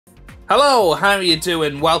Hello, how are you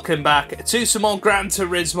doing? Welcome back to some more Gran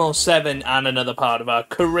Turismo 7 and another part of our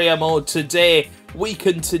career mode. Today, we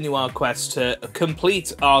continue our quest to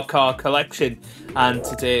complete our car collection. And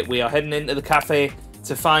today, we are heading into the cafe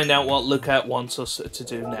to find out what Luca wants us to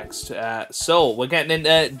do next. So, we're getting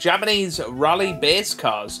into Japanese rally base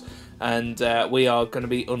cars. And we are going to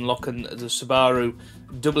be unlocking the Subaru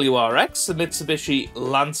WRX, the Mitsubishi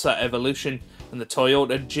Lancer Evolution, and the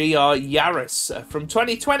Toyota GR Yaris from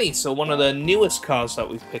 2020, so one of the newest cars that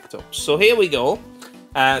we've picked up. So here we go.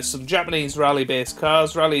 Some Japanese rally-based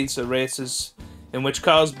cars. Rallies are races in which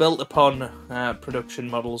cars built upon production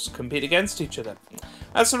models compete against each other.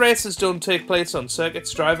 As the races don't take place on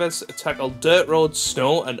circuits, drivers tackle dirt roads,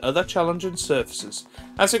 snow, and other challenging surfaces.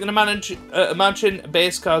 As you can imagine,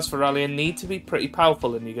 base cars for rallying need to be pretty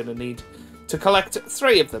powerful, and you're going to need to collect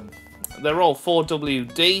 3 of them. They're all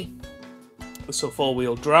 4WD. So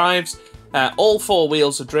 4-wheel drives. All 4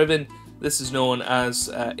 wheels are driven. This is known as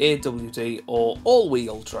AWD or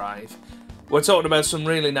all-wheel drive. We're talking about some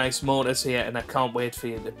really nice motors here, and I can't wait for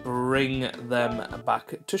you to bring them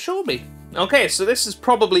back to show me. Okay, so this is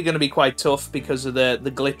probably going to be quite tough because of the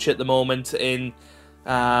glitch at the moment in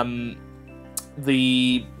the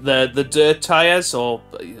dirt tyres or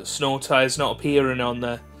snow tyres not appearing on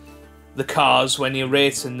the cars when you're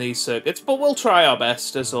racing these circuits. But we'll try our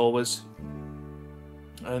best as always.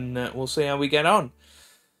 And we'll see how we get on.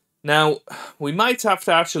 Now, we might have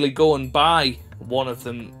to actually go and buy one of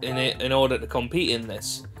them in order to compete in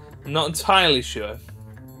this. I'm not entirely sure.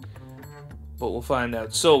 But we'll find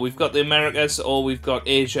out. So, we've got the Americas or we've got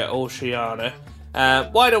Asia, Oceania.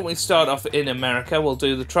 Why don't we start off in America? We'll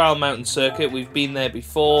do the Trial Mountain Circuit. We've been there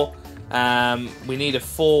before. We need a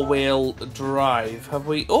 4-wheel drive. Have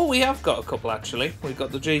we? Oh, we have got a couple actually. We've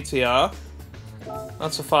got the GTR.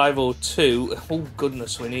 That's a 502. Oh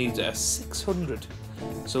goodness, we need a 600.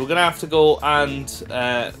 So we're going to have to go and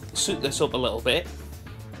suit this up a little bit.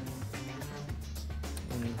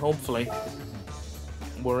 And hopefully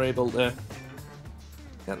we're able to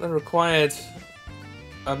get the required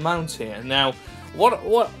amount here. Now, what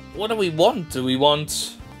do we want? Do we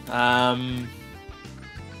want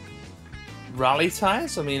rally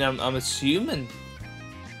tyres? I mean, I'm assuming...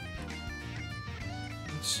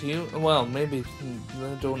 Well, maybe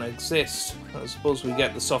they don't exist. I suppose we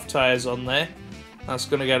get the soft tyres on there. That's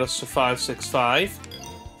going to get us to 565.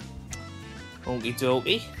 Okie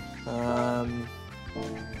dokie.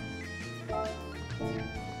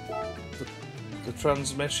 The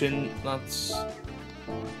transmission, that's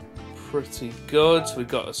pretty good. We've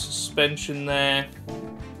got a suspension there.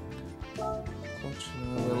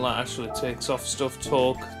 That actually takes off stuff.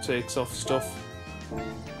 Torque takes off stuff.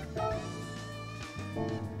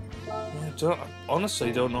 I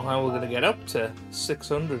honestly don't know how we're going to get up to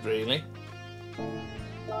 600 really.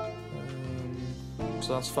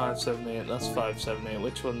 So that's 578, that's 578.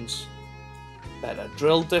 Which one's better?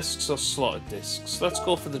 Drilled discs or slotted discs? Let's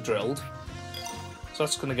go for the drilled. So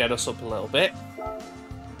that's going to get us up a little bit.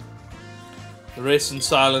 The racing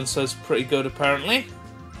silencer's pretty good apparently.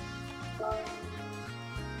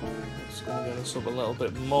 It's going to get us up a little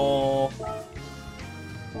bit more.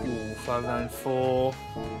 Ooh, 594.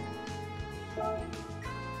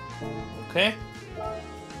 Okay,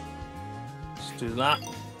 let's do that.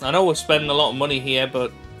 I know we're spending a lot of money here,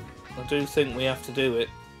 but I do think we have to do it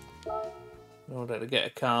in order to get a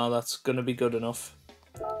car that's going to be good enough.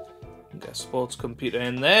 Get a sports computer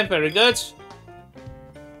in there, very good.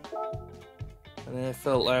 An air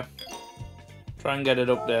filter. Try and get it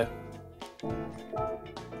up there.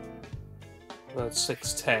 About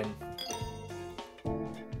 610.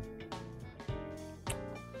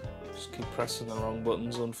 Keep pressing the wrong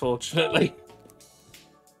buttons, unfortunately.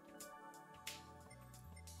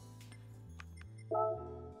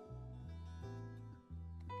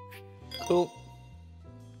 Cool.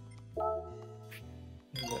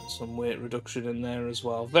 Get some weight reduction in there as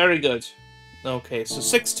well. Very good. Okay, so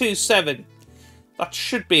 627. That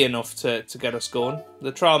should be enough to get us going.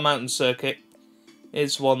 The Trial Mountain Circuit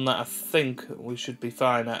is one that I think we should be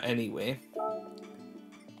fine at anyway.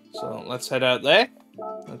 So let's head out there.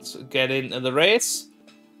 Let's get into the race.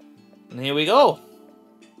 And here we go.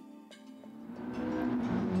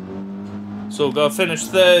 So we've got to finish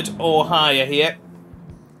 3rd or higher here.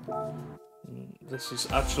 This is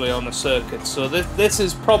actually on a circuit. So this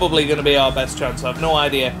is probably going to be our best chance. I have no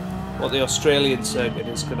idea what the Australian circuit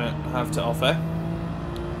is going to have to offer.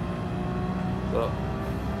 But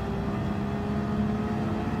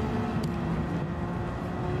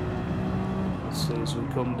as we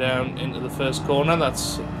come down into the first corner,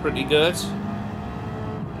 that's pretty good.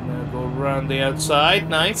 Now go around the outside,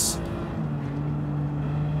 nice.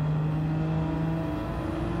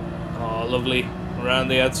 lovely. Around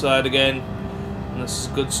the outside again. And this is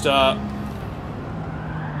a good start.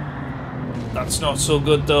 That's not so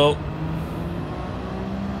good though.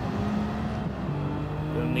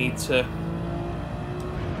 We'll need to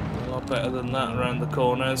a lot better than that around the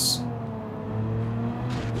corners.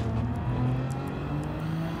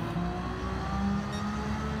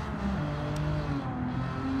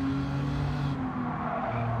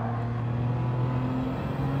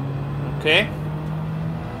 Okay.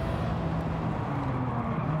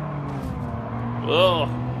 Oh,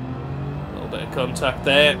 a little bit of contact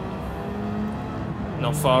there.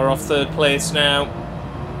 Not far off third place now.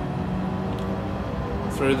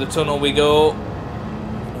 Through the tunnel we go.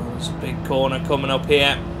 Oh, there's a big corner coming up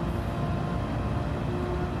here.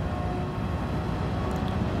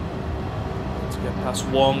 Let's get past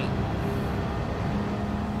one.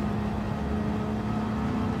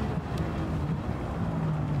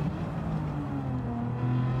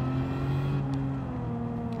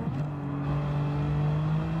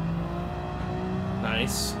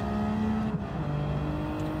 Nice.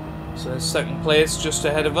 So second place just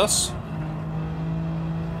ahead of us.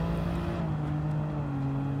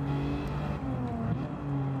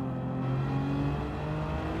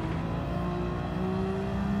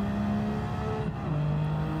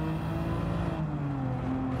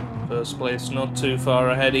 First place not too far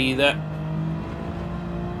ahead either.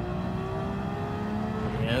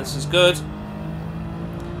 Yeah, this is good.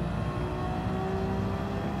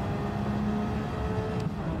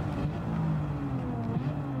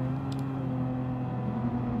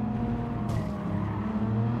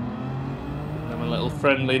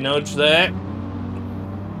 Friendly nudge there.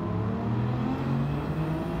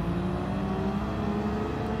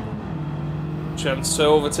 Chance to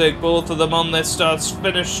overtake both of them on this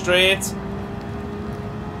start-finish straight.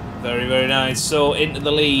 Very, very nice. So into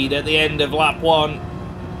the lead at the end of lap 1.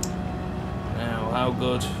 Now, how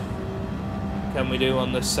good can we do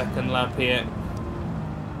on this second lap here?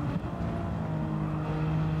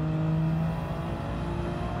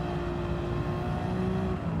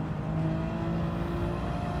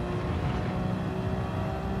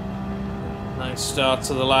 Nice start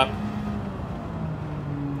to the lap.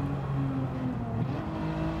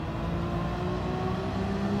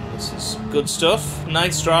 This is good stuff.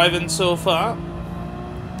 Nice driving so far.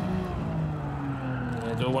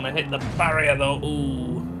 I don't want to hit the barrier though.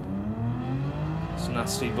 Ooh. It's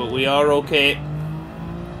nasty, but we are okay.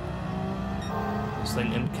 Just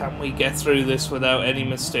thinking, can we get through this without any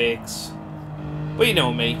mistakes? But you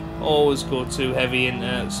know me, always go too heavy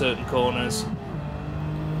in certain corners.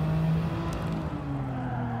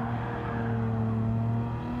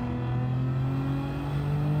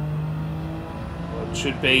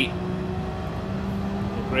 Should be in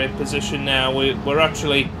a great position now. We're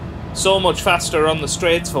actually so much faster on the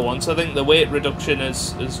straights for once. I think the weight reduction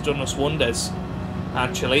has done us wonders,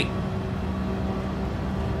 actually.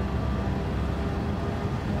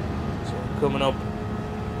 So coming up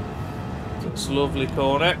to this lovely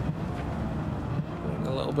corner. A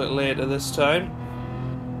little bit later this time.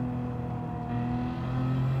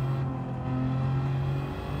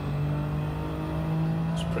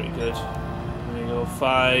 It's pretty good.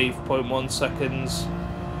 5.1 seconds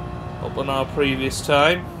up on our previous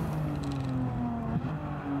time.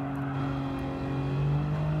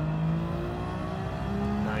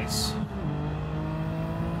 Nice.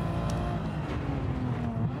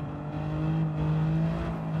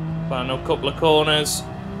 Final couple of corners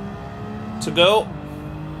to go.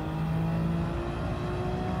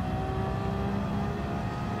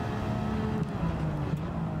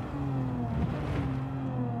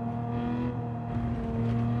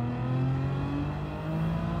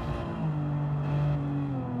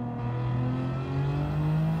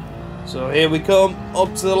 So here we come,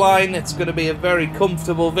 up to the line. It's going to be a very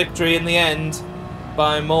comfortable victory in the end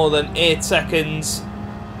by more than 8 seconds.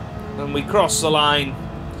 And we cross the line.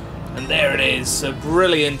 And there it is, a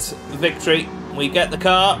brilliant victory. We get the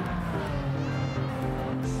car.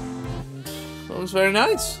 That was very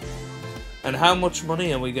nice. And how much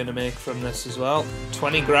money are we going to make from this as well?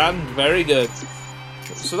 20 grand, very good.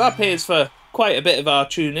 So that pays for quite a bit of our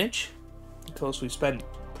tunage. Of course, we spent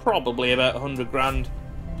probably about 100 grand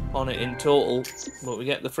on it in total, but we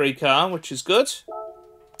get the free car, which is good.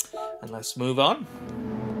 And let's move on.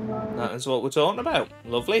 That is what we're talking about.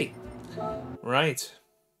 Lovely. Right.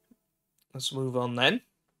 Let's move on then.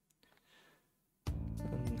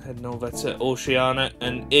 And heading over to Oceania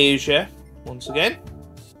and Asia once again.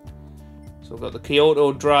 So we've got the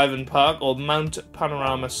Kyoto Driving Park or Mount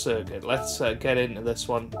Panorama Circuit. Let's get into this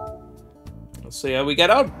one. Let's see how we get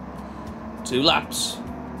on. 2 laps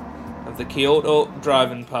of the Kyoto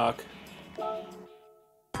Driving Park.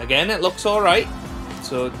 Again, it looks alright.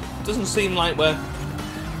 So it doesn't seem like we're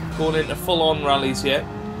going into full-on rallies yet.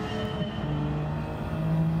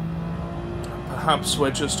 Perhaps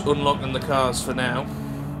we're just unlocking the cars for now.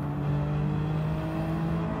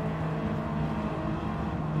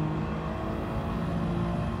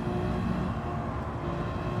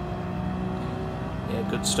 Yeah,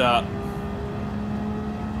 good start.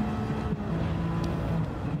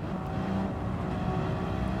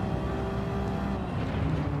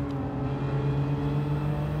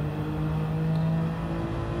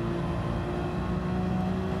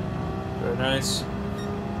 Very nice.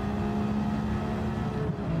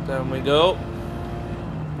 Down we go.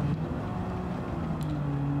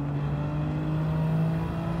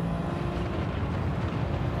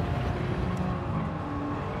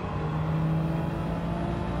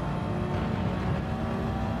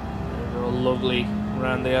 Lovely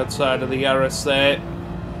around the outside of the Yaris there.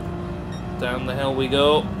 Down the hill we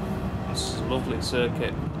go. This is a lovely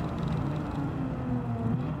circuit.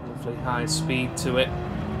 Lovely high speed to it.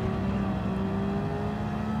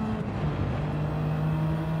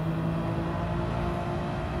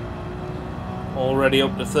 Already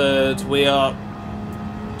up to third. We are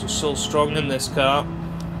just so strong in this car.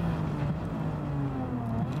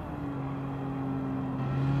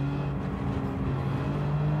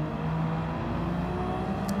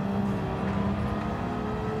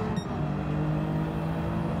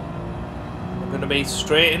 We're going to be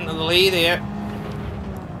straight into the lead here.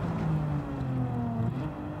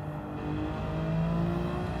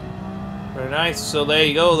 Very nice. So there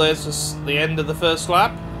you go. There's just the end of the first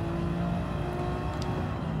lap.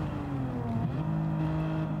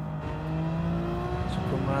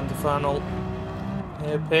 Final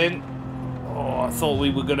hairpin. Oh, I thought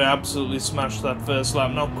we were going to absolutely smash that first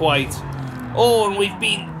lap. Not quite. Oh, and we've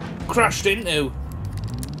been crashed into.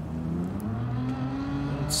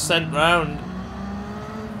 And sent round.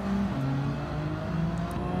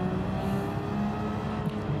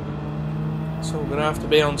 So we're going to have to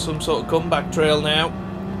be on some sort of comeback trail now.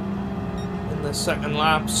 In the second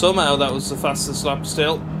lap. Somehow that was the fastest lap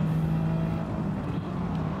still.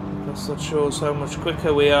 That shows how much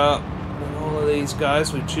quicker we are than all of these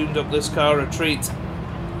guys. We tuned up this car a treat.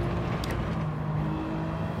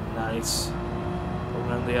 Nice.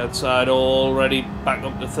 Around the outside, already back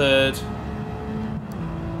up to third.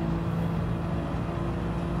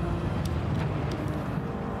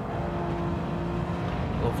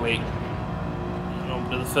 Lovely. And up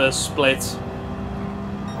to the first split.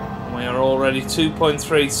 And we are already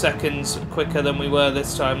 2.3 seconds quicker than we were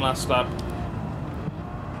this time last lap.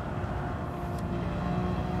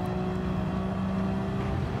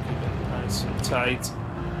 Tight.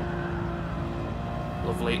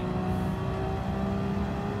 Lovely.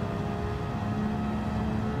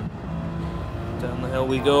 Down the hill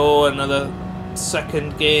we go. Another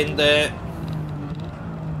second gain there.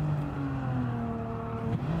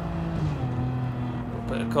 A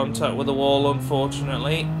bit of contact with the wall,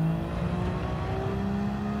 unfortunately.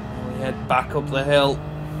 And we head back up the hill.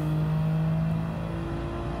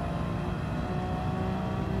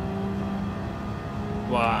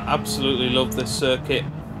 Wow, I absolutely love this circuit.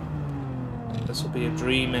 This will be a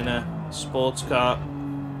dream in a sports car.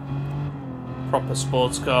 Proper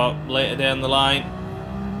sports car later down the line.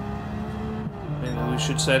 Maybe we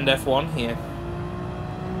should send F1 here.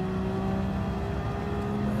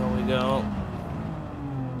 There we go.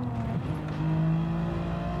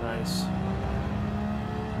 Nice.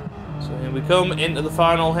 So here we come into the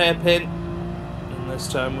final hairpin. And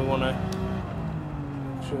this time we want to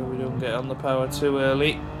sure we don't get on the power too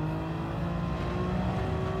early.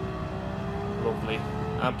 Lovely.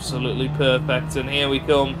 Absolutely perfect. And here we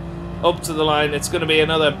come up to the line. It's going to be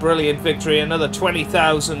another brilliant victory. Another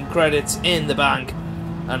 20,000 credits in the bank.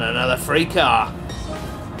 And another free car.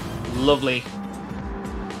 Lovely.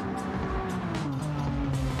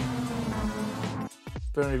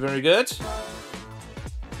 Very, very good.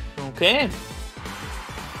 Okay.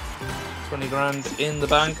 20 grand in the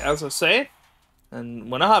bank, as I say.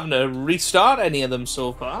 And we're not having to restart any of them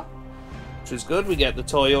so far, which is good. We get the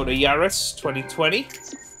Toyota Yaris 2020,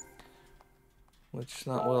 which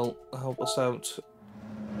that will help us out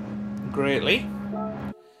greatly.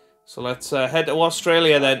 So let's head to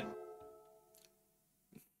Australia then.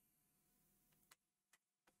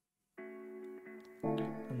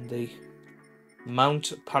 And the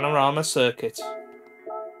Mount Panorama Circuit.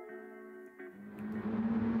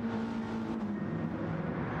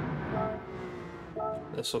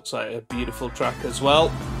 This looks like a beautiful track as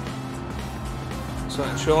well.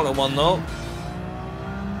 Slightly shorter one though.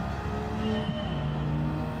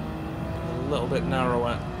 A little bit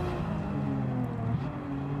narrower.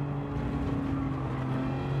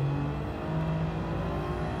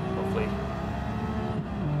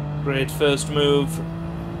 Great first move.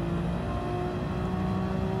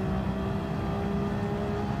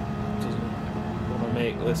 Doesn't want to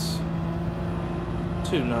make this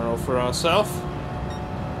too narrow for ourselves.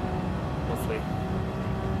 Lovely.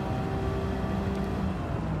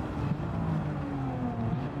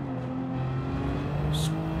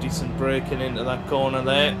 Decent braking into that corner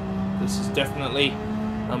there. This is definitely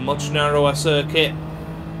a much narrower circuit.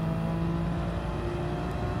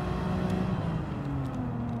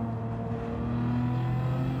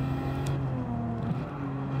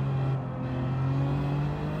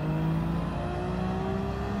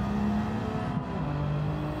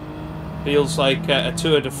 Feels like a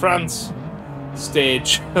Tour de France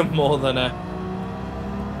stage more than a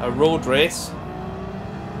road race.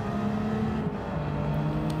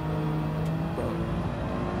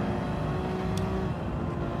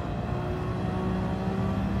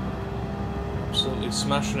 Absolutely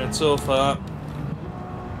smashing it so far.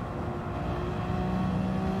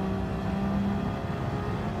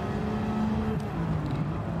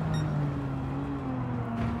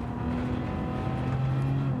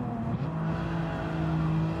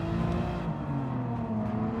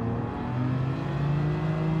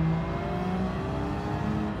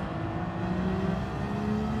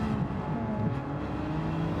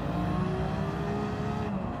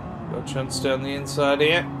 Chance down the inside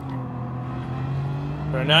here.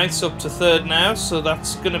 Very nice, up to third now, so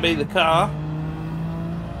that's going to be the car.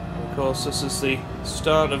 Of course, this is the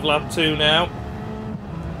start of lap 2 now.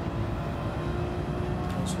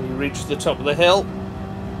 As we reach the top of the hill.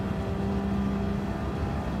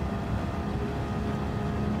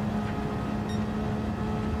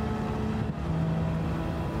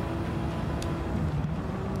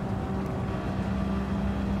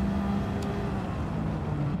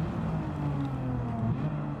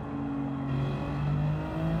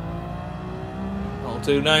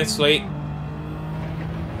 Do nicely.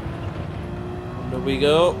 There we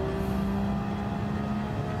go.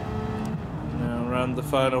 Now around the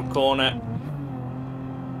final corner.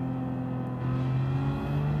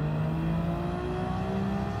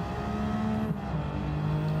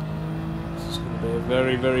 This is going to be a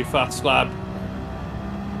very, very fast lap.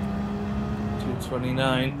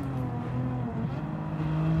 2:29.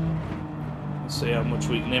 Let's see how much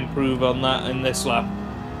we can improve on that in this lap.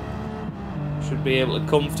 Should be able to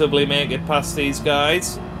comfortably make it past these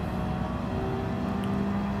guys.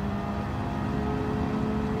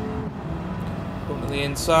 Going to the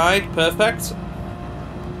inside, perfect.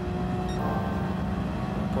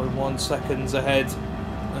 1.1 seconds ahead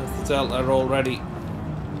of the Delta already.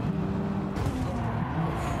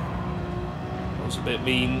 That was a bit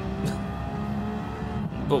mean.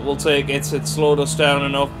 But we'll take it, it slowed us down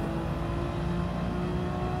enough.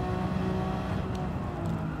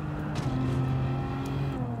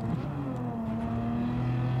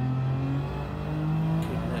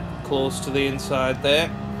 Close to the inside there.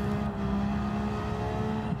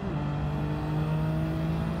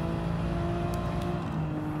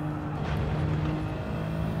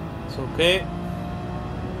 It's okay.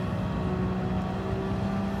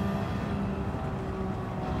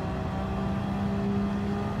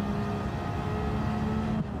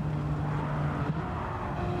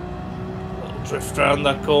 Little drift around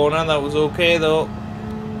that corner, that was okay though.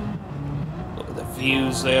 Look at the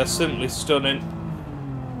views, they are simply stunning.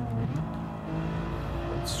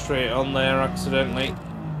 Straight on there accidentally.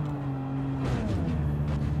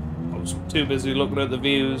 I was too busy looking at the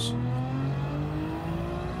views.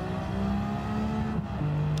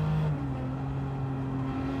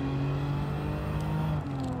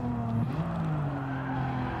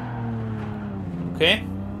 Okay.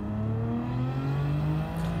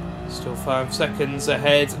 Still 5 seconds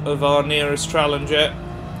ahead of our nearest challenger.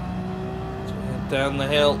 So we head down the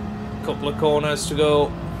hill. A couple of corners to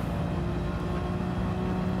go.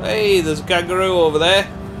 Hey, there's a kangaroo over there.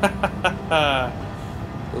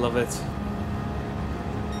 Love it.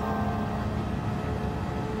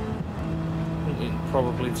 I think we can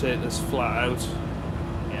probably take this flat out.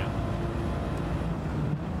 Yeah.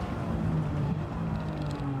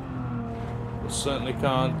 We certainly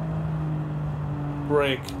can't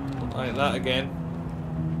brake like that again.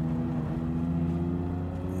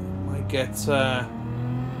 Might get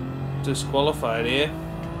disqualified here.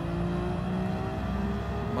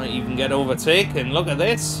 Might even get overtaken. Look at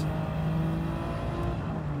this.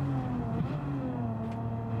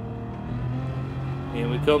 Here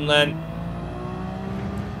we come then.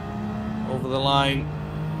 Over the line.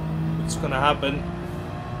 What's going to happen?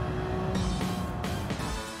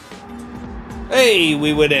 Hey,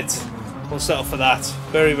 we win it. We'll settle for that.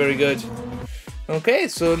 Very, very good. Okay,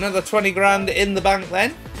 so another 20 grand in the bank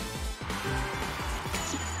then.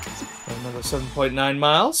 Another 7.9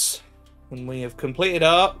 miles. And we have completed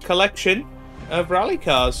our collection of rally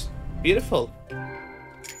cars. Beautiful.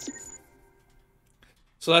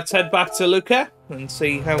 So let's head back to Luca and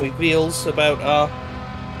see how he feels about our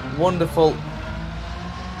wonderful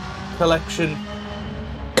collection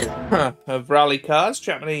of rally cars,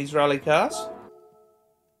 Japanese rally cars.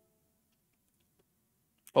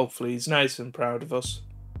 Hopefully he's nice and proud of us.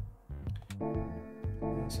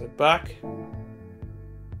 Let's head back.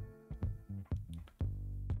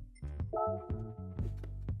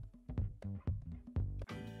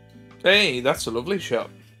 Hey, that's a lovely shot.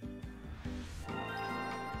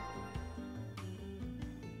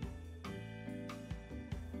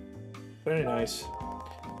 Very nice.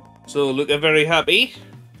 So, look, very happy.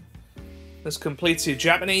 This completes your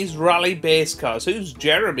Japanese rally base cars. Who's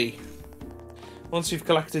Jeremy? Once you've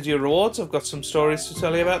collected your rewards, I've got some stories to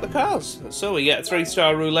tell you about the cars. So, we get a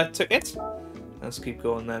 3-star roulette ticket. Let's keep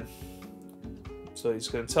going then. So, he's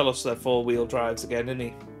going to tell us they're 4-wheel drives again, isn't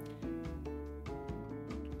he?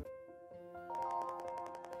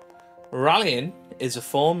 Rallying is a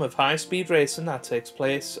form of high-speed racing that takes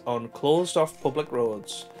place on closed-off public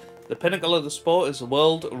roads. The pinnacle of the sport is the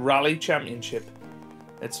World Rally Championship.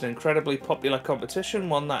 It's an incredibly popular competition,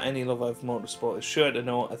 one that any lover of motorsport is sure to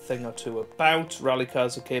know a thing or two about. Rally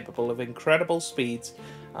cars are capable of incredible speeds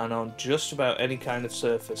and on just about any kind of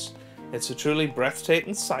surface. It's a truly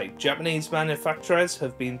breathtaking sight. Japanese manufacturers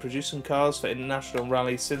have been producing cars for international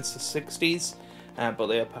rallies since the 60s. But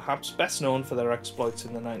they are perhaps best known for their exploits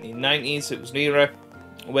in the 1990s. It was an era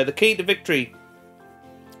where the key to victory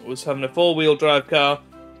was having a 4-wheel drive car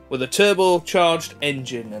with a turbocharged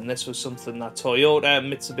engine, and this was something that Toyota,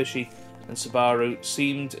 Mitsubishi and Subaru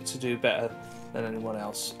seemed to do better than anyone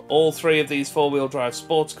else. All 3 of these 4-wheel drive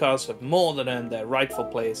sports cars have more than earned their rightful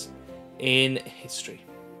place in history.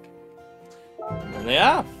 And they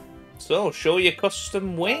are. So, show your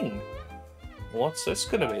custom wing. What's this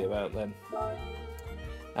going to be about then?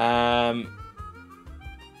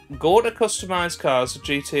 Go to Customised Cars at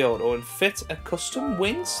GT Auto and fit a custom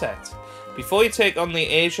wing set. Before you take on the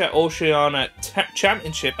Asia Oceania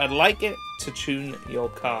Championship, I'd like it to tune your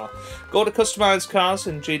car. Go to Customised Cars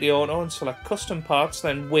in GT Auto and select custom parts,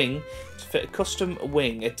 then wing to fit a custom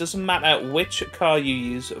wing. It doesn't matter which car you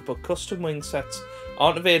use, but custom wing sets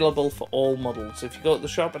aren't available for all models. If you go to the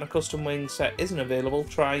shop and a custom wing set isn't available,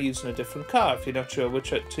 try using a different car. If you're not sure which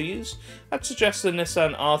to use, I'd suggest the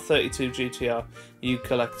Nissan R32 GTR you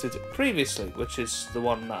collected previously, which is the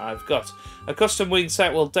one that I've got. A custom wing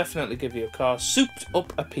set will definitely give you a car souped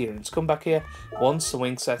up appearance. Come back here once the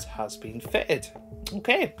wing set has been fitted.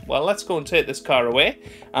 Okay, well, let's go and take this car away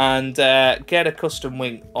and get a custom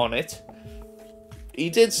wing on it. He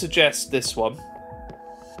did suggest this one,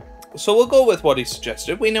 so we'll go with what he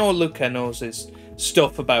suggested. We know Luca knows his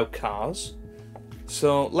stuff about cars,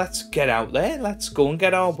 so let's get out there, let's go and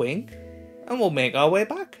get our wing, and we'll make our way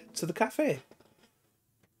back to the cafe.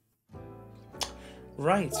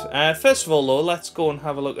 Right, first of all though, let's go and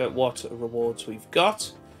have a look at what rewards we've got.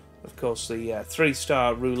 Of course, the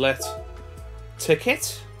 3-star roulette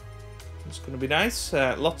ticket. It's going to be nice.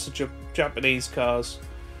 Lots of Japanese cars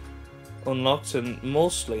unlocked, and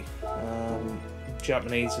mostly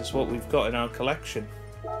Japanese is what we've got in our collection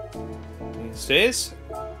these days.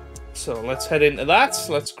 So let's head into that.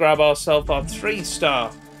 Let's grab ourselves our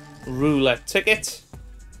 3-star roulette ticket.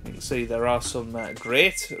 You can see there are some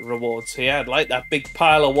great rewards here. I'd like that big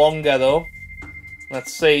pile of wonga though.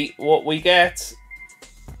 Let's see what we get.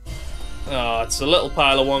 Oh, it's a little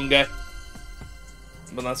pile of wonga,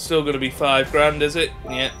 but that's still going to be 5 grand, is it?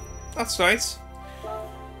 Yeah, that's nice.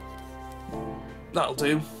 That'll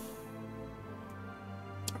do.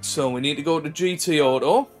 So we need to go to GT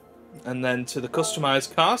Auto and then to the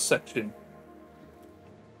customised car section.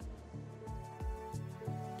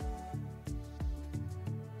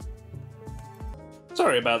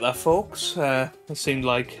 Sorry about that, folks. It seemed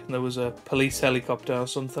like there was a police helicopter or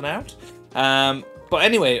something out. But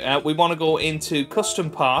anyway, we want to go into custom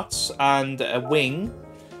parts and a wing.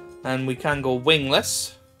 And we can go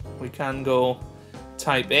wingless. We can go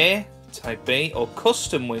Type A, Type B, or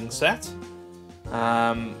custom wing set.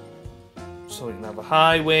 So we can have a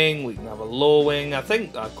high wing, we can have a low wing. I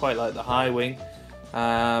think I quite like the high wing.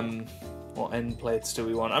 What end plates do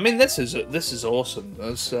we want? I mean, this is awesome.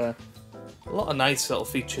 There's a lot of nice little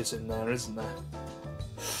features in there, isn't there?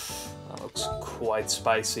 That looks quite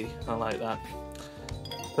spicy. I like that.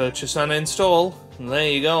 Purchase and install. And there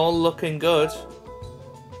you go, looking good.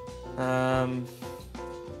 So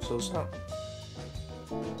is that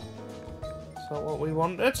what we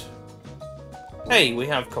wanted? Hey, we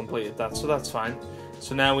have completed that, so that's fine.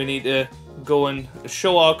 So now we need to go and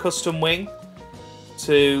show our custom wing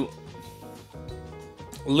to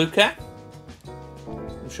Luca.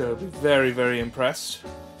 I'm sure he'll be very, very impressed.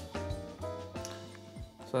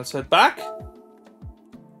 So let's head back.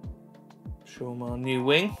 Show him our new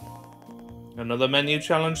wing. Another menu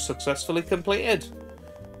challenge successfully completed.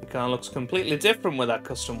 The car looks completely different with that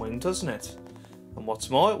custom wing, doesn't it? And what's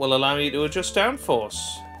more, it will allow you to adjust downforce.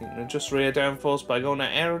 You can adjust rear downforce by going to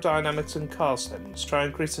aerodynamics and car settings. Try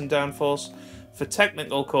increasing downforce for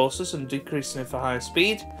technical courses and decreasing it for higher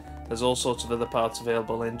speed. There's all sorts of other parts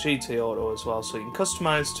available in GT Auto as well, so you can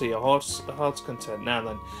customise to your heart's content. Now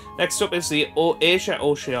then, next up is the Asia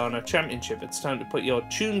Oceania Championship. It's time to put your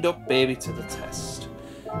tuned up baby to the test.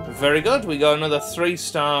 Very good, we got another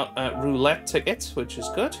 3-star roulette ticket, which is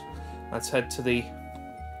good. Let's head to the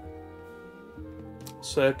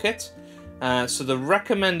circuit. So the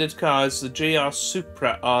recommended car is the GR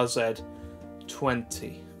Supra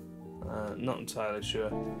RZ20. Not entirely sure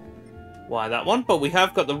why that one, but we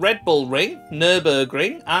have got the Red Bull Ring,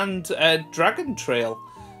 Nürburgring, and Dragon Trail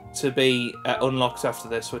to be unlocked after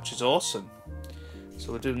this, which is awesome.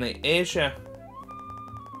 So we're doing the Asia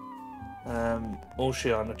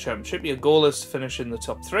Oceania Championship. Your goal is to finish in the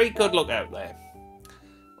top 3. Good luck out there.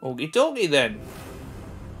 Okie dokie then.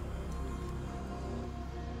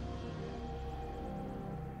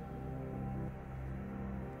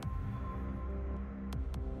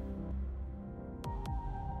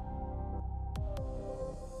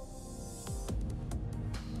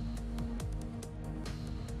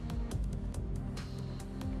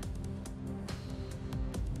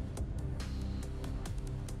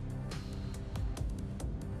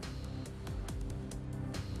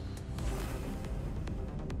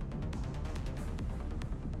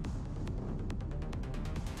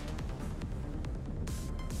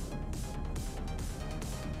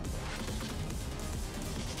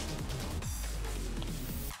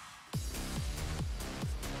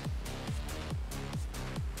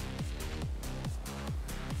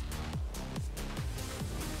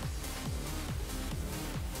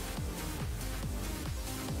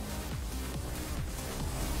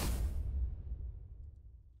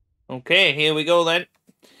 Okay, here we go then.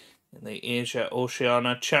 In the Asia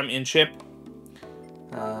Oceania Championship.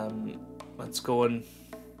 Let's go and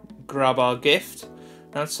grab our gift.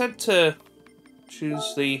 Now it's said to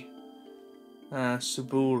choose the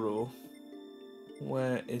Subaru.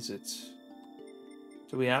 Where is it?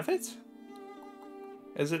 Do we have it?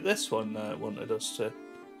 Is it this one that wanted us to...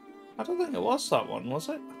 I don't think it was that one, was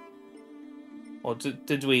it? Or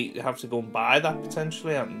did we have to go and buy that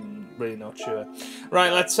potentially? I'm really not sure.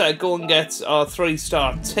 Right, let's go and get our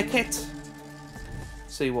 3-star ticket.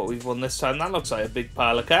 See what we've won this time. That looks like a big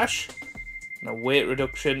pile of cash. And a weight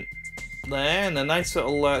reduction there. And a nice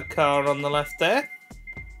little car on the left there.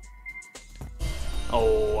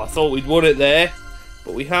 Oh, I thought we'd won it there.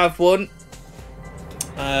 But we have won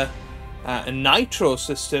a nitro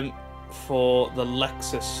system for the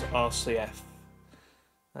Lexus RCF.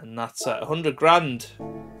 And that's 100 grand.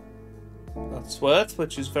 That's worth,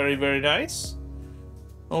 which is very, very nice.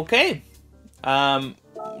 Okay. Now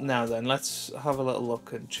then, let's have a little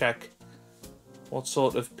look and check what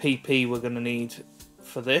sort of PP we're going to need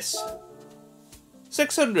for this.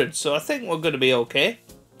 600, so I think we're going to be okay.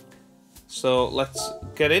 So let's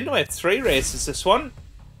get into it. 3 races this one.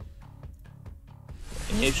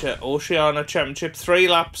 Asia Oceania Championship, 3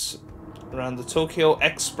 laps around the Tokyo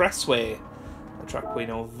Expressway. A track we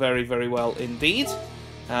know very, very well indeed.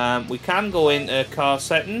 We can go into car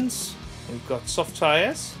settings. We've got soft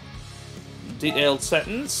tyres, detailed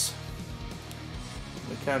settings.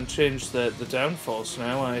 We can change the downforce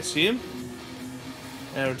now, I assume.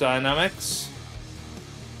 Aerodynamics.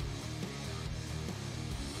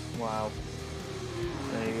 Wow.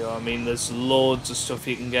 There you go. I mean, there's loads of stuff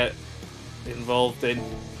you can get involved in.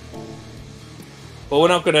 But we're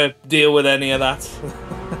not going to deal with any of that.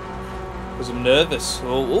 Because I'm nervous.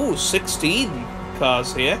 Oh, 16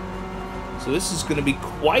 cars here. So this is going to be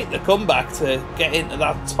quite the comeback to get into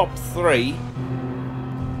that top 3.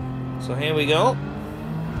 So here we go.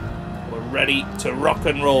 We're ready to rock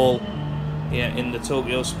and roll here in the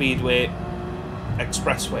Tokyo Speedway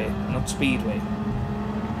Expressway, not Speedway.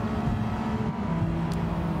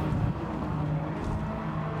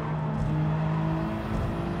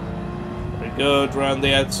 Very good, round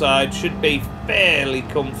the outside. Should be fairly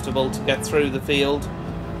comfortable to get through the field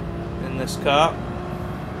in this car.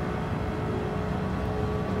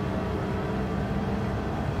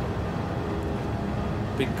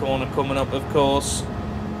 Big corner coming up, of course.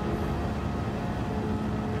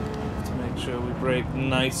 To make sure we brake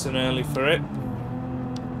nice and early for it.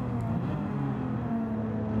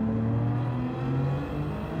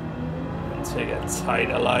 Take a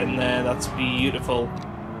tighter line there. That's beautiful.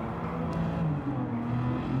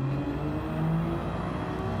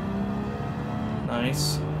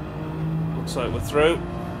 Nice. Looks like we're through.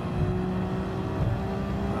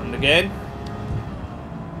 And again.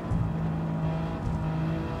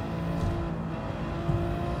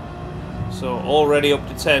 So already up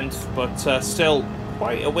to 10th, but still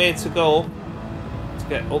quite a way to go to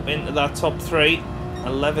get up into that top 3.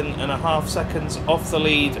 11.5 seconds off the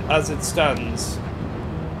lead as it stands.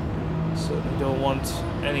 Certainly don't want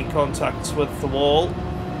any contacts with the wall.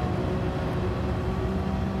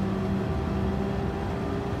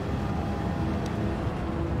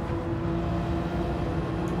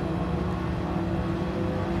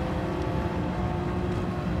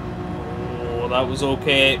 Oh, that was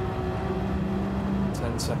okay.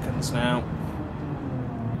 10 seconds now.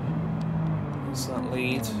 What's that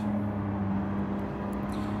lead?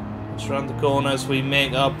 It's around the corner as we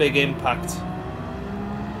make our big impact.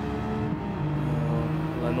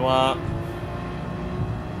 Lenoir.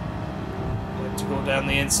 Going to go down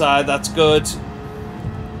the inside, that's good. The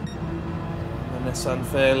Nissan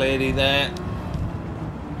Fair Lady there.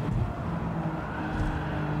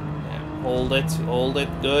 Yeah, hold it,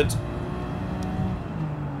 good.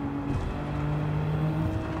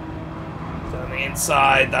 Down the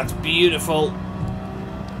inside, that's beautiful.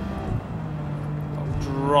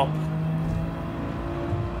 Drop.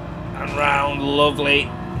 And round, lovely.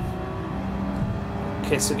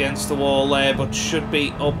 Kiss against the wall there, but should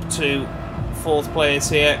be up to 4th place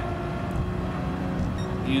here.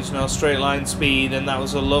 Using our straight line speed, and that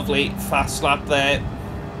was a lovely fast lap there.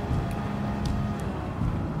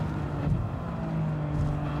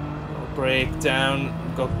 Little break down.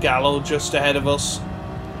 We've got Gallo just ahead of us.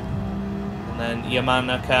 And then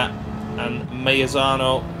Yamanaka and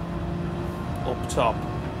Miyazano up top.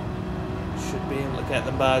 Should be able to get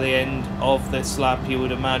them by the end of this lap, you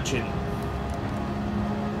would imagine.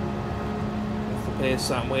 With the pace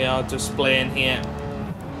that we are displaying here.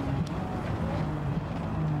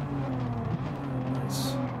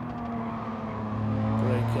 Nice.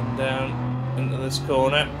 Breaking down into this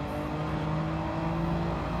corner.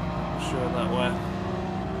 Sure that we're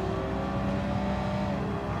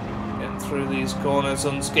getting through these corners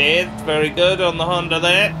unscathed. Very good on the Honda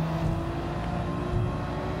there.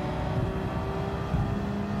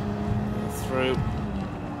 Through.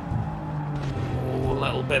 Oh, a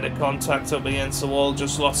little bit of contact up against the wall.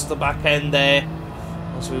 Just lost the back end there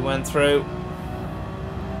as we went through.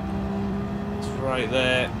 It's right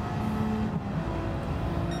there.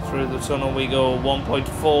 Through the tunnel we go.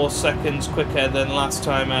 1.4 seconds quicker than last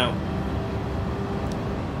time out.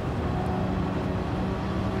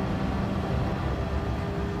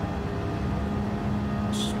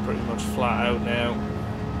 It's pretty much flat out now.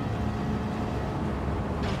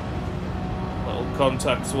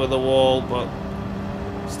 Contacts with the wall, but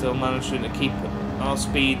still managing to keep our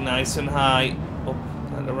speed nice and high, up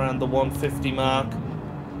at around the 150 mark.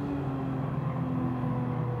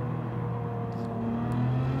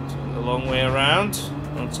 Turn the long way around.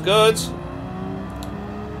 That's good.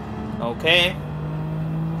 Okay.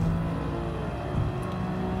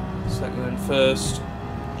 Second and first,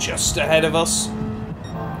 just ahead of us.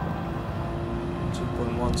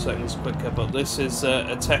 2.1 seconds quicker, but this is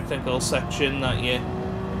a technical section that you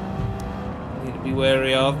need to be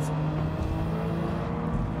wary of.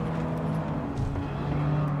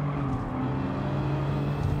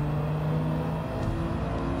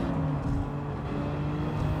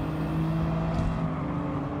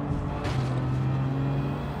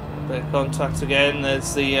 A bit of contact again.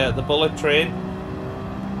 There's the bullet train.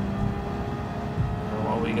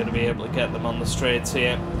 Are we going to be able to get them on the straights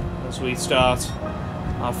here as we start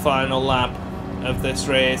our final lap of this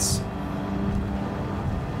race?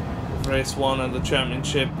 Race 1 of the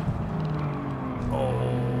championship.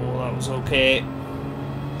 Oh, that was okay.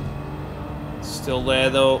 Still there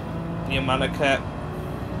though. Yamanaka.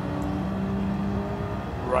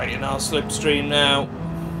 Right in our slipstream now.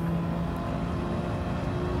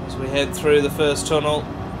 As we head through the first tunnel.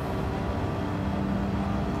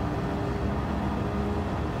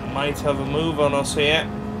 Might have a move on us here.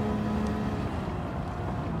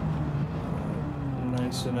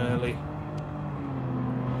 Nice and early.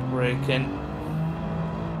 Braking.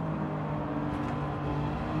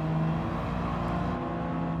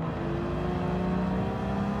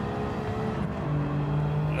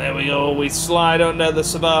 There we go, we slide under the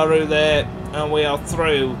Subaru there, and we are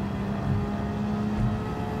through.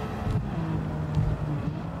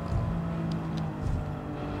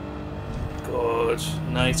 Good,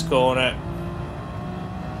 nice corner.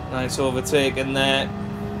 Nice overtaking there.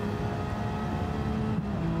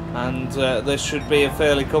 And this should be a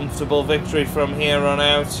fairly comfortable victory from here on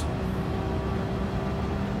out.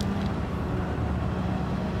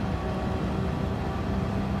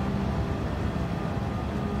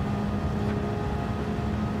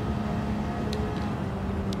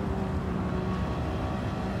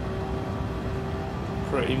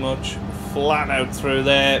 Pretty much flat out through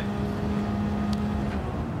there.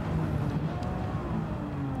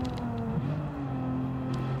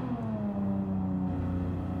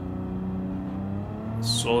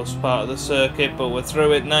 Slowest part of the circuit, but we're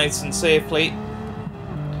through it nice and safely.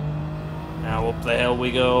 Now up the hill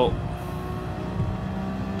we go.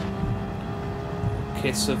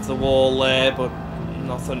 Kiss of the wall there, but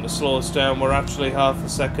nothing to slow us down. We're actually half a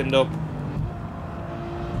second up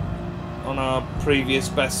on our previous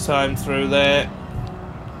best time through there.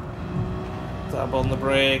 Dab on the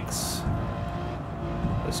brakes.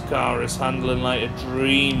 This car is handling like a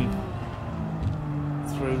dream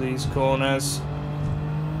through these corners.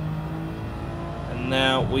 And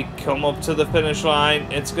now we come up to the finish line.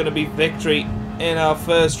 It's going to be victory in our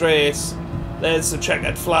first race. There's the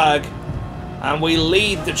checkered flag. And we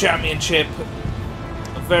lead the championship.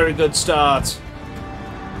 A very good start.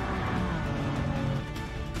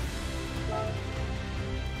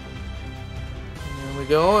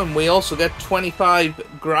 Go, and we also get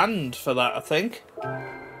 25 grand for that, I think.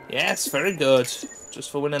 Yes, very good.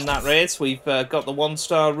 Just for winning that race. We've got the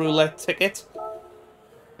 1-star roulette ticket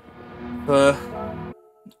for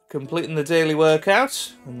completing the daily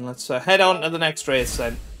workout. And let's head on to the next race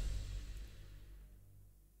then.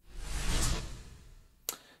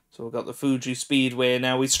 So we've got the Fuji Speedway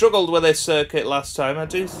now. We struggled with this circuit last time. I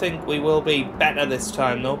do think we will be better this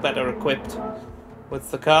time though, better equipped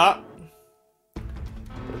with the car.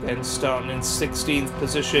 Again, starting in 16th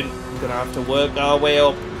position, we're going to have to work our way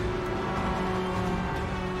up.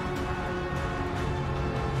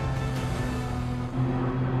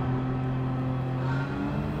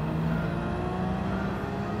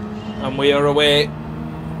 And we are away.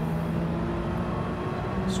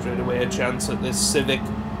 Straight away a chance at this Civic.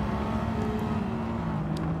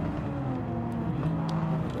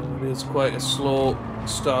 It is quite a slow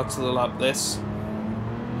start to the lap, this.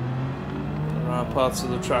 There are parts of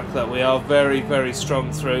the track that we are very, very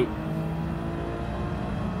strong through.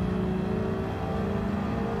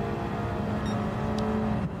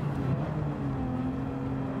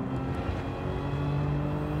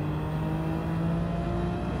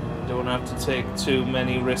 Don't have to take too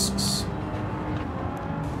many risks.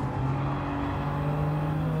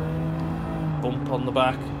 Bump on the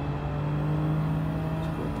back.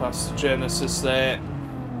 Let's go past the Genesis there.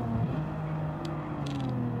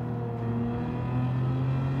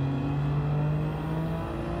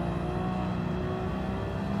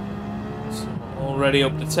 Already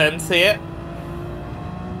up to 10th here.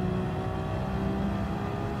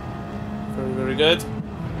 Very, very good.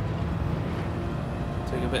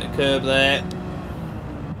 Take a bit of curb there.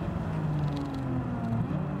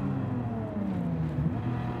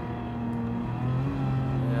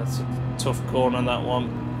 Yeah, it's a tough corner, that one.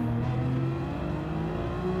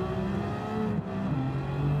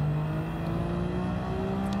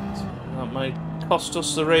 So that might cost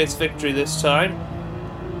us the race victory this time.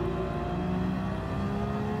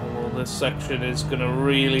 This section is going to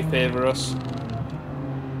really favour us.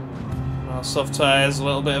 Our soft tyres, a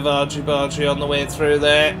little bit of argy-bargy on the way through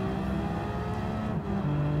there.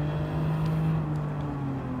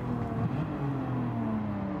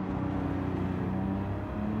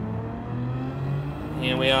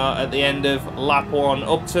 Here we are at the end of lap 1,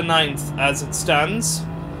 up to 9th as it stands.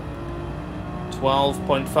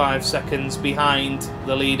 12.5 seconds behind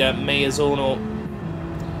the leader, Miyazono.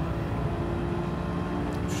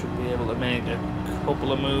 To make a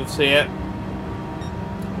couple of moves here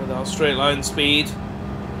with our straight line speed.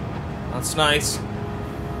 That's nice.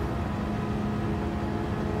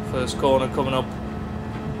 First corner coming up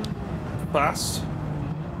fast.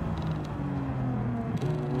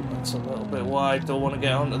 That's a little bit wide. Don't want to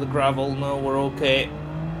get onto the gravel. No, we're okay.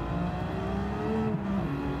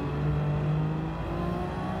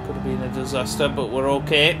 Could have been a disaster, but we're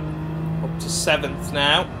okay. Up to 7th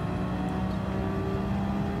now.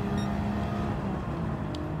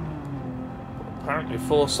 Apparently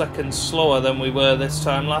 4 seconds slower than we were this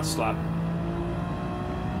time last lap,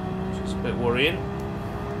 which is a bit worrying.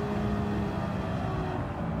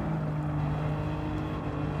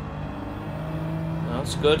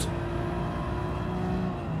 That's good.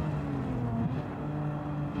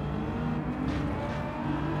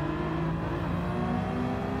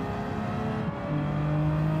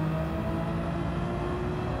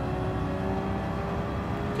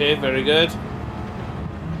 Okay, very good.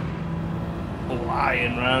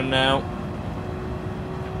 flying round now.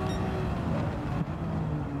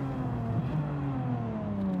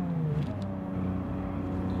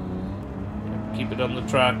 Keep it on the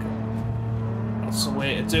track. That's the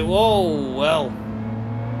way to do. Oh, well.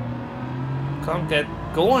 Can't get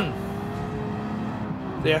going.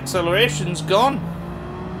 The acceleration's gone.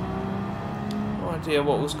 No idea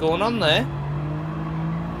what was going on there.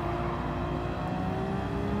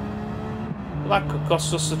 That could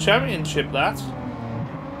cost us the championship, that.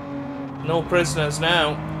 No prisoners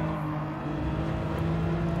now.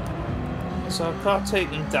 Is our car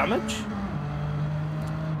taking damage?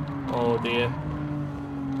 Oh dear.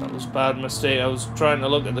 That was a bad mistake. I was trying to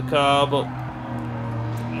look at the car, but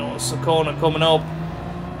didn't notice the corner coming up.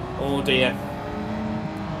 Oh dear.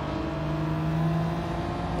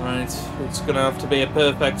 Right, it's going to have to be a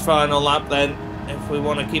perfect final lap then, if we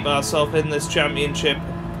want to keep ourselves in this championship.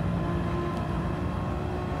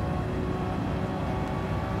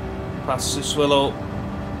 Past Suswillow.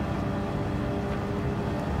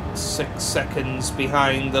 6 seconds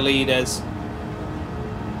behind the leaders.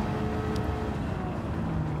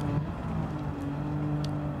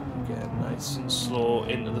 Nice and slow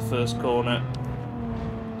into the first corner.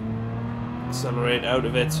 Accelerate out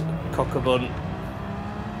of it. Cockabun.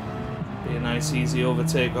 Be a nice easy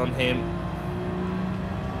overtake on him.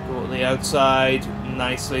 Go to the outside.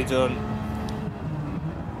 Nicely done.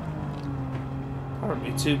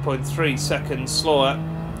 Apparently 2.3 seconds slower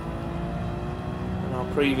than our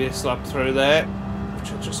previous lap through there,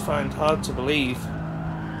 which I just find hard to believe.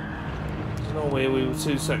 There's no way we were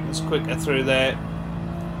 2 seconds quicker through there.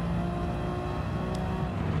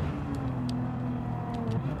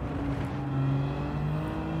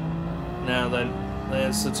 Now then,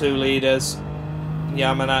 there's the two leaders,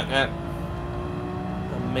 Yamanaka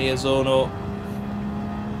and Miyazono.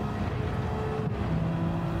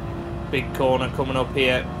 Big corner coming up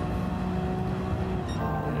here.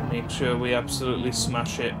 Gonna make sure we absolutely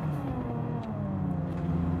smash it.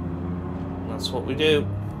 And that's what we do.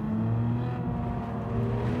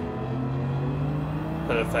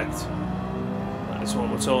 Perfect. That is what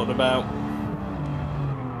we're talking about.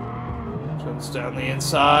 Turns down the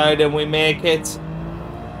inside and we make it.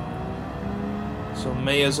 So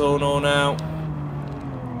Miyazono now.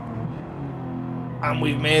 And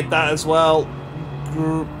we've made that as well.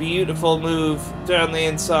 Beautiful move down the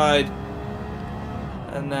inside.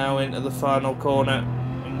 And now into the final corner.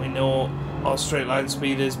 And we know our straight line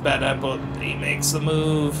speed is better, but he makes the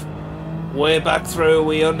move. Way back through,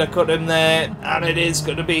 we undercut him there. And it is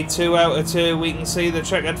going to be 2 out of 2. We can see the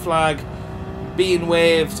checkered flag being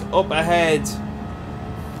waved up ahead,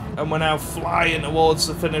 and we're now flying towards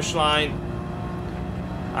the finish line,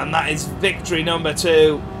 and that is victory number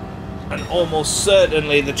 2, and almost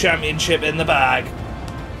certainly the championship in the bag.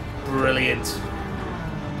 Brilliant.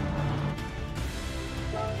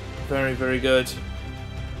 Very, very good.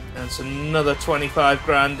 And it's another 25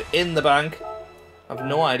 grand in the bank. I've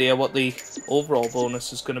no idea what the overall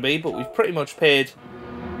bonus is going to be, but we've pretty much paid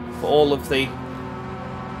for all of the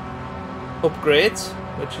upgrades,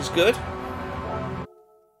 which is good.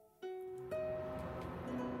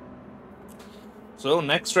 So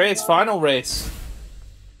next race, final race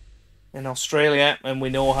in Australia, and we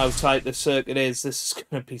know how tight the circuit is. This is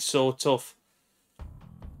going to be so tough,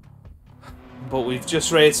 but we've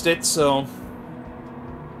just raced it, so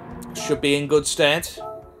should be in good stead.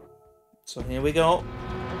 So here we go.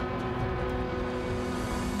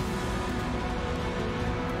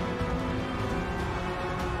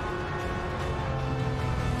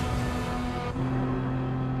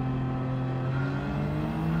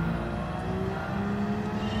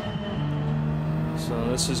 So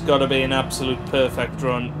this has got to be an absolute perfect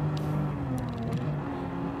run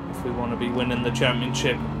if we want to be winning the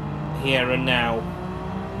championship here and now.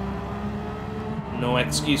 No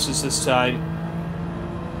excuses this time.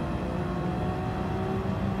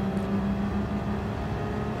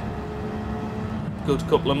 Good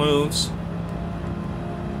couple of moves.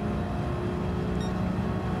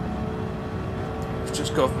 We've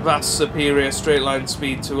just got vast superior straight line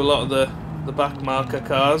speed to a lot of the back marker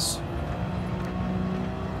cars.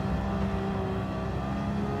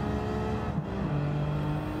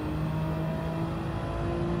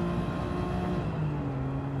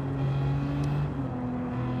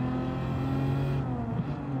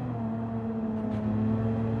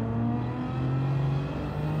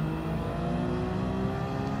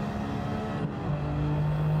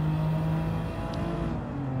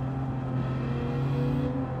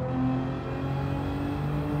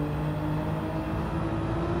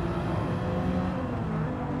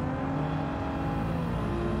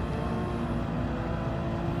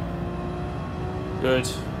 good.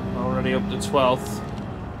 Already up to 12th.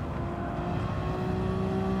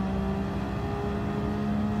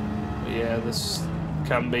 But yeah, this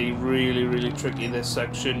can be really, really tricky, this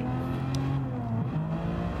section.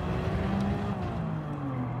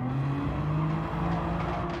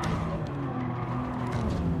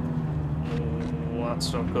 Oh,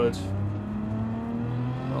 that's not good.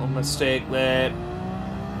 Little mistake there.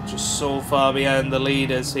 Just so far behind the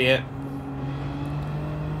leaders here.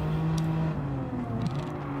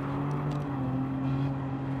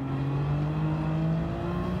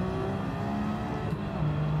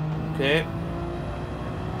 Okay.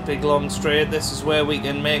 Big long straight. This is where we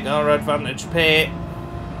can make our advantage pay.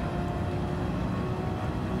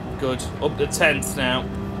 Good. Up to 10th now.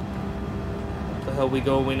 Up the hill we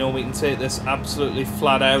go. We know we can take this absolutely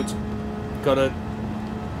flat out. Got to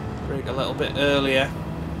brake a little bit earlier.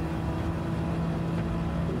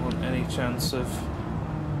 We want any chance of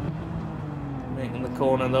making the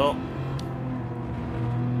corner though.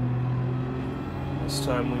 This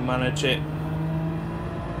time we manage it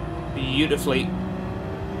beautifully.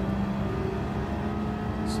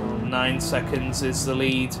 So 9 seconds is the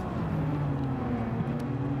lead.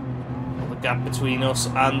 Or the gap between us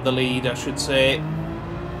and the lead, I should say.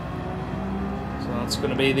 So that's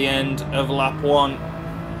going to be the end of lap 1.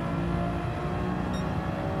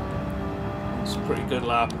 It's a pretty good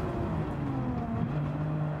lap.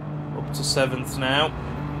 Up to 7th now.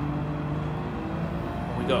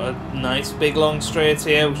 We got a nice big long straight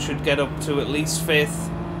here. We should get up to at least 5th.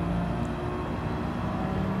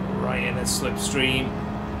 Right in a slipstream.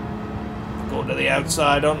 Go to the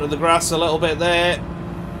outside, onto the grass a little bit there.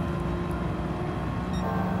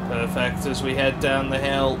 Perfect as we head down the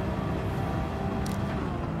hill.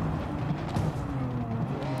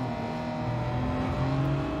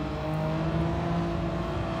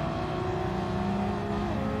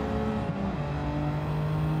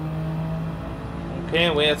 Okay,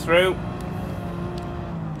 we're through.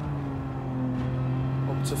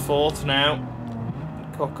 Up to 4th now.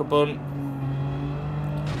 Cockabun.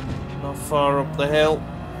 Not far up the hill.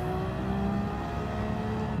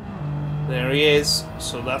 There he is.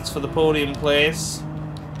 So that's for the podium place.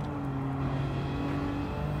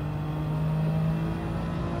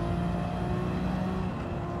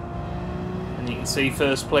 And you can see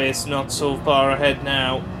first place not so far ahead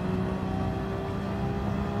now.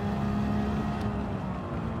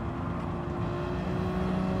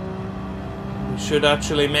 We should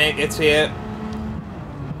actually make it here.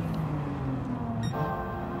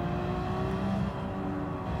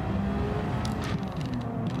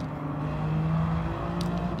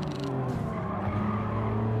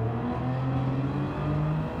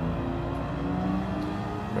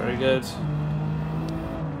 Very good. So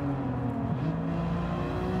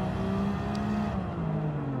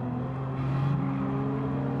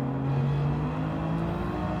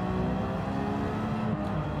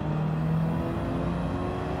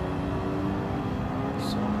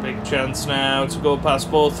big chance now to go past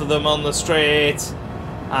both of them on the straight.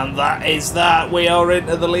 And that is that. We are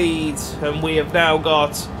into the lead. And we have now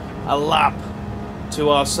got a lap to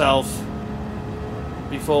ourselves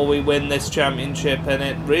before we win this championship, and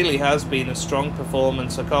it really has been a strong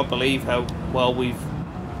performance. I can't believe how well we've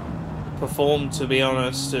performed, to be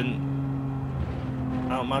honest, and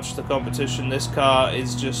outmatched the competition. This car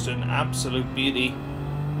is just an absolute beauty.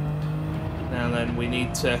 Now then, we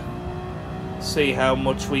need to see how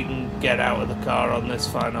much we can get out of the car on this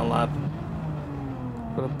final lap.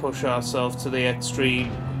 Got to push ourselves to the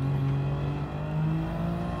extreme.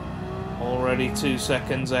 Already 2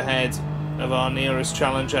 seconds ahead of our nearest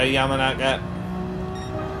challenger, Yamanaka.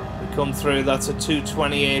 We come through, that's a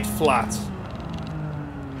 2:28 flat.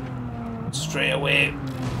 Straight away,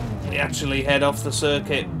 we actually head off the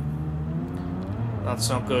circuit. That's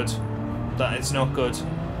not good. That is not good.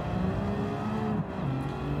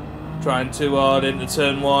 Trying too hard into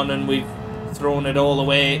turn 1 and we've thrown it all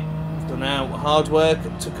away. So now, hard work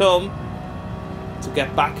to come to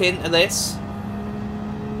get back into this.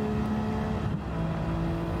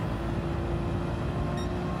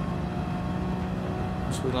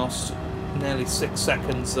 We lost nearly 6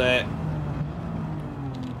 seconds there.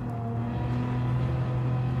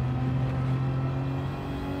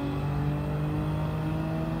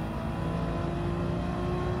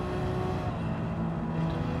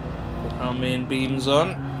 Put our main beams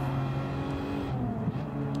on.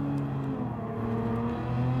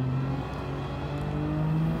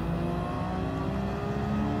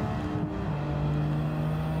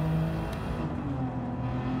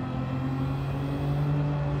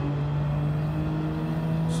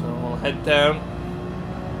 Head down,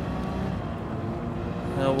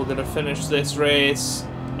 Now we're going to finish this race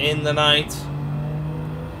in the night.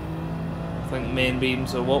 I think main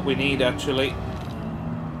beams are what we need, actually.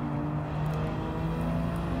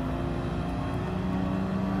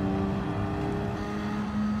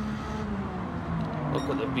 Look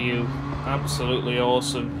at the view. Absolutely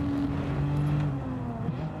awesome.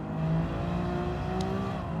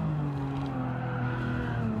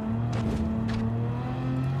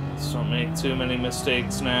 Let's not make too many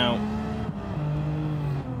mistakes now.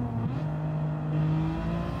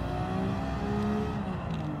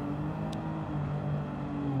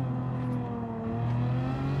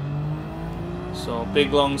 So,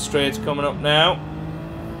 big long straight coming up now.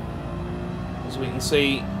 As we can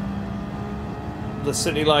see, the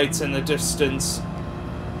city lights in the distance.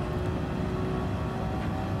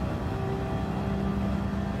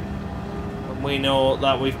 And we know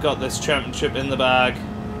that we've got this championship in the bag.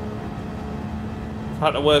 We've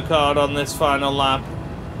had to work hard on this final lap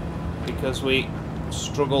because we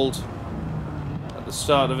struggled at the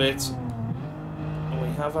start of it. And we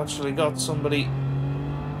have actually got somebody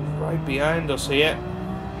right behind us here.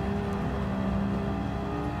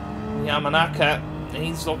 Yamanaka,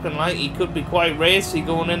 he's looking like he could be quite racy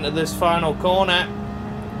going into this final corner.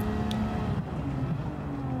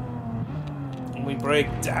 And we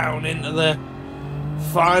break down into the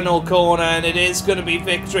final corner, and it is going to be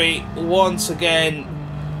victory once again.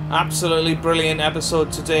 Absolutely brilliant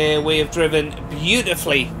episode today. We have driven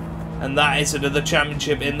beautifully, and that is another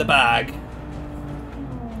championship in the bag.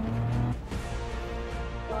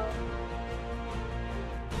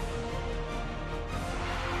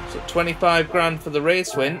 So 25 grand for the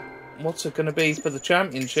race win. What's it going to be for the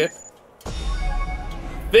championship?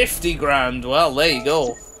 50 grand. Well, there you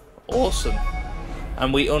go. Awesome.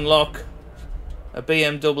 And we unlock a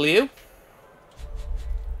BMW.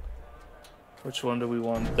 Which one do we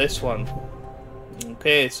want? This one.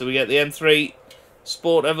 Okay, so we get the M3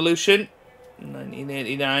 Sport Evolution.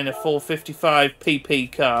 1989, a 455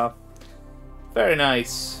 PP car. Very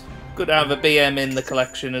nice. Good to have a BM in the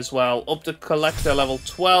collection as well. Up to collector level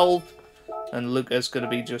 12. And Luca's going to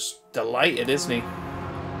be just delighted, isn't he?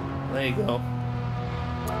 There you go.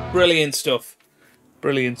 Brilliant stuff.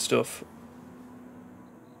 Brilliant stuff.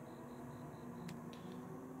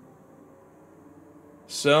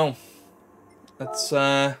 So, let's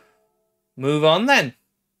move on then.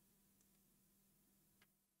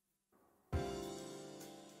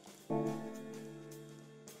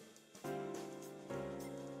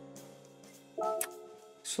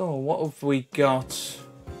 So, what have we got?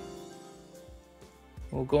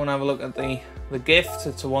 We'll go and have a look at the gift.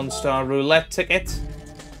 It's a 1-star roulette ticket.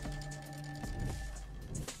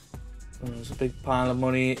 And there's a big pile of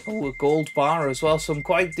money. Oh, a gold bar as well. Some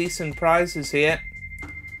quite decent prizes here.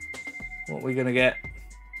 What are we going to get?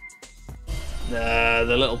 The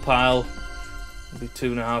little pile. It'll be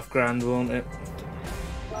 2.5 grand, won't it?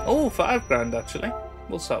 Oh, 5 grand actually.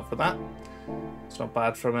 We'll start for that. It's not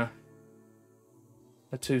bad from a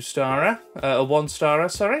 2-starer. A 1-starer,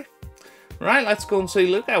 sorry. Right, let's go and see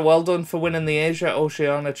Luca. Well done for winning the Asia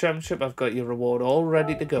Oceania Championship. I've got your reward all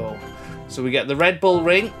ready to go. So we get the Red Bull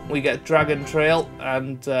ring, we get Dragon Trail,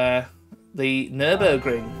 and the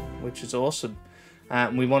Nürburgring, which is awesome.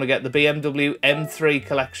 We want to get the BMW M3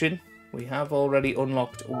 collection. We have already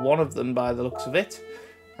unlocked one of them by the looks of it.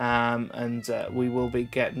 And we will be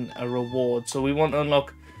getting a reward. So we want to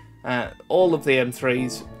unlock all of the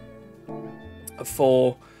M3s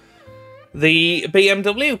for the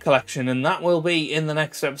BMW collection, and that will be in the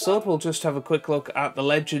next episode. We'll just have a quick look at the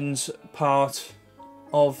Legends part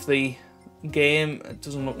of the game. It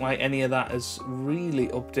doesn't look like any of that is really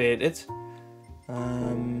updated.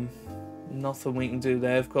 Nothing we can do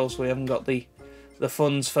there. Of course, we haven't got the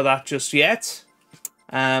funds for that just yet.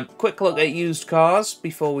 Quick look at used cars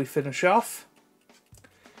before we finish off.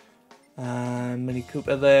 Mini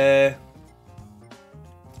Cooper there.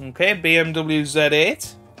 Okay, BMW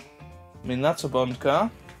Z8. I mean, that's a Bond car.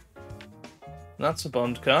 That's a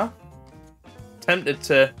Bond car. Tempted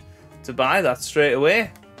to buy that straight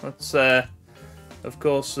away. That's, of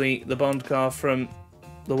course, the Bond car from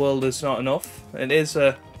The World Is Not Enough. It is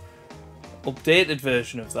a updated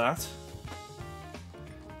version of that.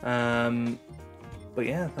 But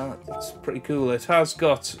yeah, that's pretty cool. It has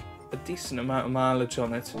got a decent amount of mileage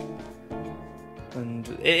on it. And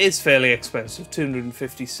it is fairly expensive,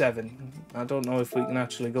 257. I don't know if we can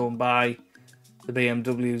actually go and buy the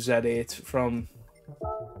BMW Z8 from...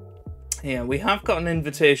 Yeah, we have got an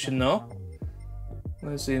invitation though.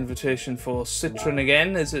 Where's the invitation for? Citroen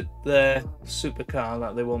again? Is it the supercar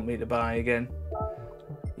that they want me to buy again?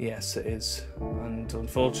 Yes, it is. And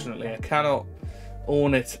unfortunately, I cannot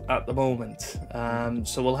own it at the moment.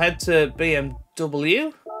 So we'll head to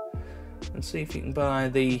BMW and see if you can buy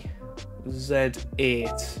the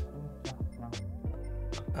Z8.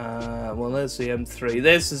 Well, there's the M3.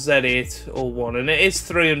 There's the Z801, and it is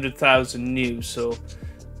 300,000 new, so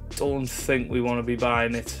don't think we want to be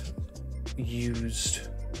buying it used.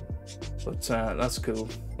 But that's cool.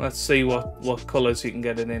 Let's see what colours you can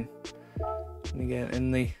get it in. Can you get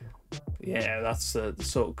in the... Yeah, that's the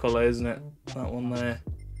sort of colour, isn't it? That one there.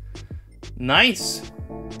 Nice.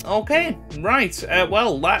 Okay, right.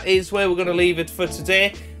 Well, that is where we're going to leave it for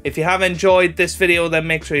today. If you have enjoyed this video, then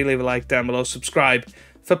make sure you leave a like down below. Subscribe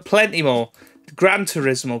for plenty more Gran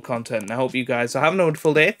Turismo content. And I hope you guys are having a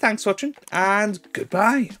wonderful day. Thanks for watching, and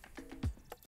goodbye.